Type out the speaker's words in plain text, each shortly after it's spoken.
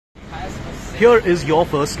Here is your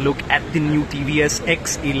first look at the new TVS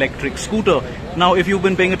X Electric Scooter. Now, if you've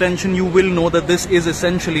been paying attention, you will know that this is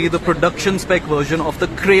essentially the production spec version of the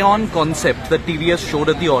crayon concept that TVS showed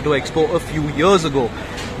at the Auto Expo a few years ago.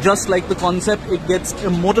 Just like the concept, it gets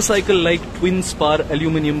a motorcycle-like twin-spar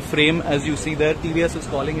aluminium frame, as you see there. TVS is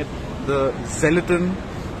calling it the Xleton.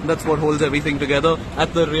 That's what holds everything together.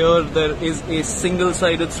 At the rear, there is a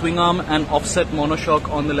single-sided swing arm and offset monoshock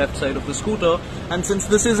on the left side of the scooter. And since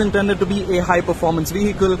this is intended to be a high-performance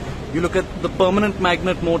vehicle, you look at the permanent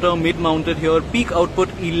magnet motor mid-mounted here, peak output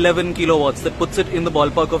 11 kilowatts. That puts it in the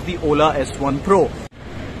ballpark of the Ola S1 Pro.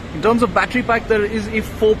 In terms of battery pack, there is a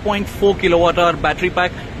 4.4 kilowatt-hour battery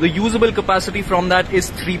pack. The usable capacity from that is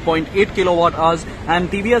 3.8 kilowatt-hours, and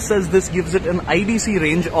TVS says this gives it an IDC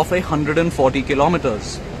range of 140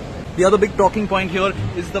 kilometers. The other big talking point here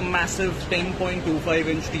is the massive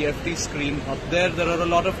 10.25-inch TFT screen up there. There are a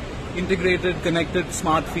lot of integrated, connected,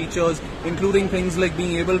 smart features, including things like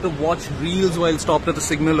being able to watch reels while stopped at a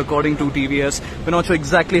signal, according to TVS. We're not sure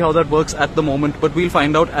exactly how that works at the moment, but we'll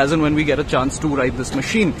find out as and when we get a chance to ride this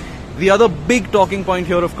machine. The other big talking point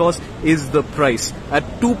here, of course, is the price. At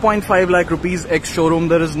 2.5 lakh rupees ex-showroom,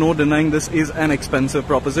 there is no denying this is an expensive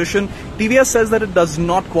proposition. TVS says that it does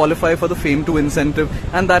not qualify for the FAME 2 incentive,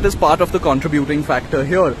 and that is part of the contributing factor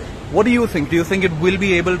here. What do you think? Do you think it will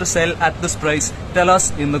be able to sell at this price? Tell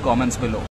us in the comments below.